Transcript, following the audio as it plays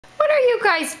are you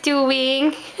guys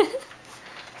doing? Look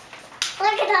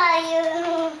at all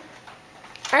you.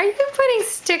 Are you putting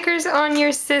stickers on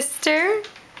your sister?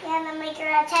 Yeah, to make her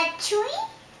a tattoo.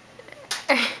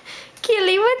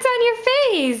 Keely, what's on your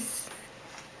face?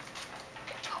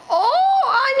 Oh,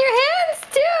 on your hands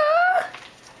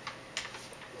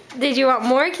too. Did you want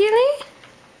more, Keely?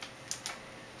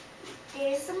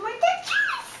 There's some more tattoos.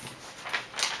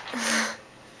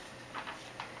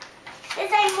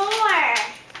 There's like more.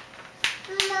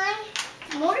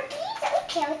 More please?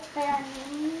 Okay, let's put on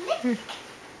the neck.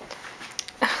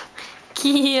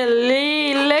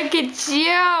 Keely, look at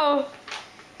you.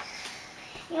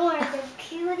 You are the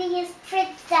cutest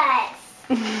princess.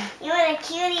 You are the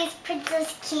cutest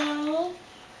princess, Keely.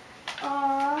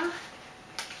 Aww.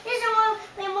 There's one.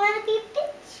 We want to be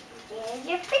princess. There's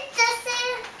your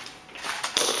princesses.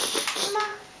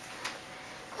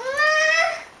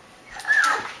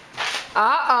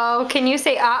 Uh-oh. Can you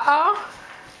say uh-oh?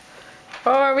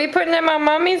 Oh, are we putting them on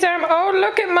Mommy's arm? Oh,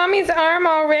 look at Mommy's arm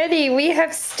already. We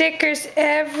have stickers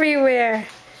everywhere.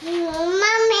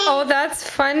 Mommy. Oh, that's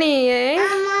funny, eh?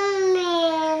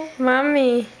 Mommy.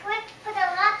 Mommy. Put a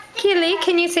lot of Keely,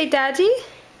 can you say daddy?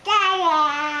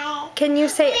 Daddy. Can you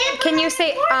say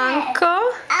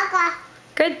uncle? Uncle.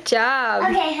 Good job.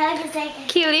 Okay, hug a second.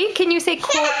 Keely, can you say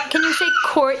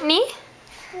Courtney?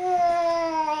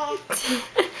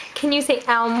 Can you say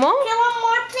Elmo? Can one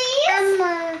more, please?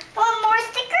 One more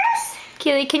stickers?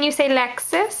 Keely, can you say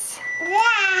Lexus?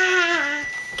 Yeah.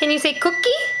 Can you say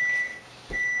Cookie?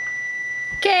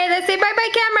 Okay, let's say bye-bye,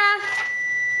 camera.